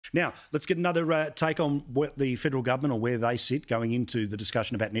Now, let's get another take on what the federal government or where they sit going into the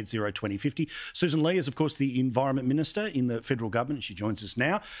discussion about net zero 2050. Sussan Ley is, of course, the Environment Minister in the federal government, and she joins us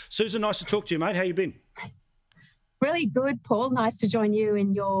now. Sussan, nice to talk to you, mate. How you been? Really good, Paul. Nice to join you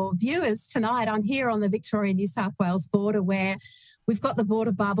and your viewers tonight. I'm here on the Victoria-New South Wales border where we've got the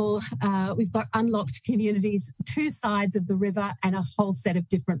border bubble, we've got unlocked communities, two sides of the river and a whole set of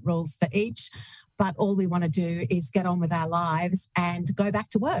different rules for each. But all we want to do is get on with our lives and go back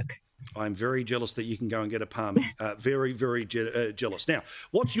to work. I'm very jealous that you can go and get a palm. Very, very jealous. Now,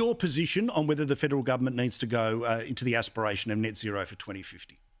 what's your position on whether the federal government needs to go into the aspiration of net zero for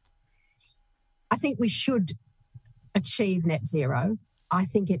 2050? I think we should achieve net zero. I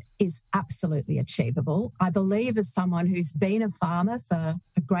think it is absolutely achievable. I believe, as someone who's been a farmer for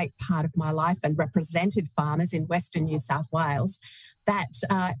a great part of my life and represented farmers in Western New South Wales,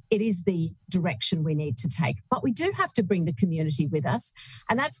 that it is the direction we need to take. But we do have to bring the community with us.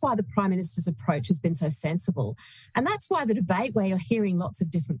 And that's why the Prime Minister's approach has been so sensible. And that's why the debate, where you're hearing lots of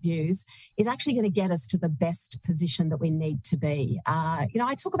different views, is actually going to get us to the best position that we need to be.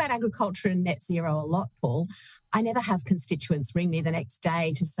 I talk about agriculture and net zero a lot, Paul. I never have constituents ring me the next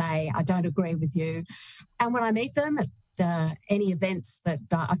day to say, I don't agree with you. And when I meet them at any events that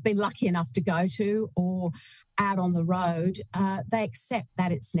I've been lucky enough to go to or out on the road, they accept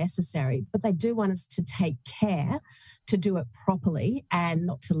that it's necessary, but they do want us to take care to do it properly and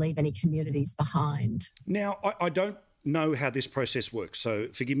not to leave any communities behind. Now, I don't know how this process works, so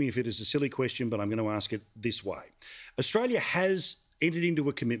forgive me if it is a silly question, but I'm going to ask it this way. Australia has entered into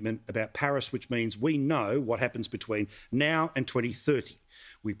a commitment about Paris, which means we know what happens between now and 2030.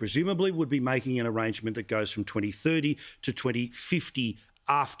 We presumably would be making an arrangement that goes from 2030 to 2050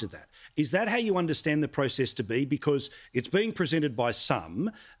 after that. Is that how you understand the process to be? Because it's being presented by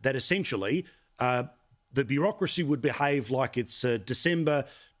some that essentially the bureaucracy would behave like it's December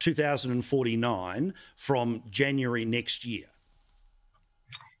 2049 from January next year.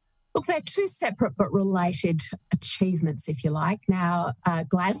 Look, they're two separate but related achievements, if you like. Now,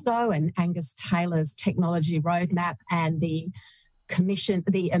 Glasgow and Angus Taylor's technology roadmap and the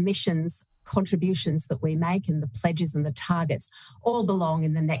emissions contributions that we make and the pledges and the targets all belong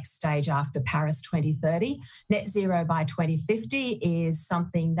in the next stage after Paris 2030. Net zero by 2050 is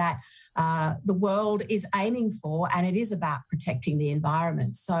something that the world is aiming for, and it is about protecting the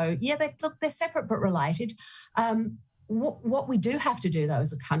environment. So, yeah, they're separate but related. What we do have to do, though,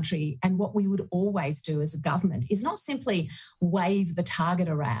 as a country, and what we would always do as a government, is not simply wave the target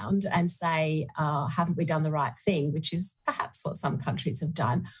around and say, haven't we done the right thing, which is perhaps what some countries have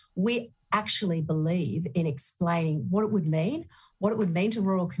done. We actually believe in explaining what it would mean to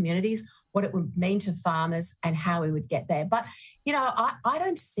rural communities, what it would mean to farmers, and how we would get there. But, I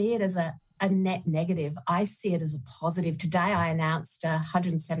don't see it as a net negative. I see it as a positive. Today, I announced a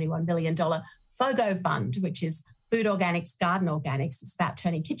 $171 million FOGO fund, which is Food Organics, Garden Organics. It's about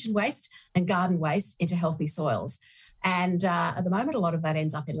turning kitchen waste and garden waste into healthy soils. And at the moment, a lot of that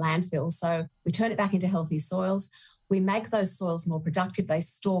ends up in landfill. So we turn it back into healthy soils. We make those soils more productive. They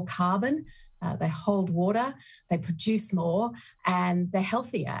store carbon, they hold water, they produce more, and they're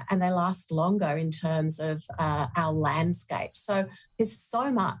healthier and they last longer in terms of our landscape. So there's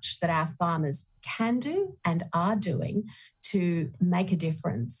so much that our farmers can do and are doing to make a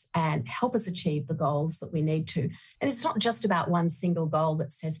difference and help us achieve the goals that we need to. And it's not just about one single goal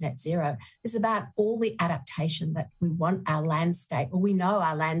that says net zero. It's about all the adaptation that we want our landscape, or we know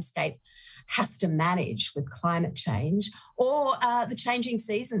our landscape has to manage with climate change, or the changing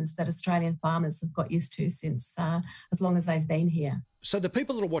seasons that Australian farmers have got used to since as long as they've been here. So the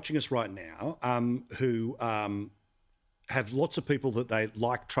people that are watching us right now who have lots of people that they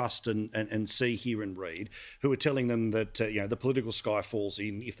like, trust and see, hear and read, who are telling them that the political sky falls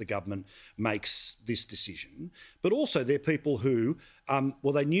in if the government makes this decision. But also they're people who,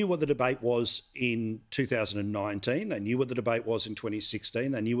 they knew what the debate was in 2019, they knew what the debate was in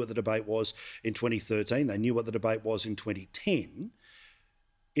 2016, they knew what the debate was in 2013, they knew what the debate was in 2010.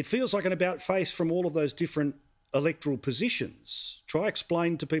 It feels like an about-face from all of those different electoral positions. Try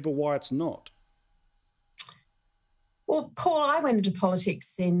explain to people why it's not. Well, Paul, I went into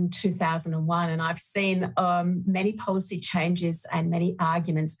politics in 2001 and I've seen many policy changes and many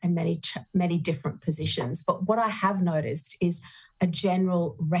arguments and many different positions. But what I have noticed is a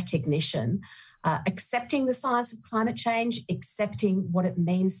general recognition, accepting the science of climate change, accepting what it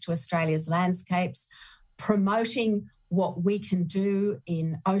means to Australia's landscapes, promoting what we can do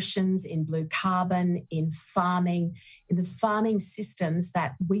in oceans, in blue carbon, in farming, in the farming systems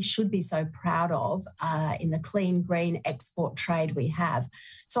that we should be so proud of, in the clean, green export trade we have.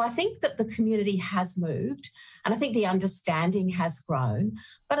 So I think that the community has moved, and I think the understanding has grown.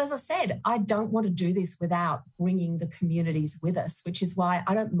 But as I said, I don't want to do this without bringing the communities with us, which is why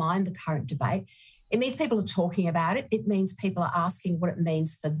I don't mind the current debate. It means people are talking about it. It means people are asking what it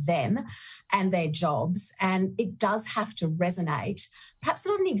means for them and their jobs. And it does have to resonate, perhaps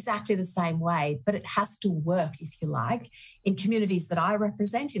not in exactly the same way, but it has to work, if you like, in communities that I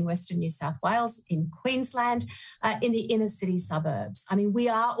represent in Western New South Wales, in Queensland, in the inner city suburbs. I mean, we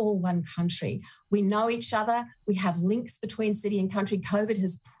are all one country. We know each other. We have links between city and country. COVID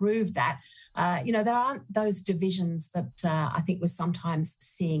has proved that. There aren't those divisions that I think we're sometimes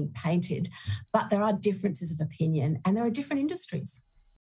seeing painted, but there are differences of opinion and there are different industries.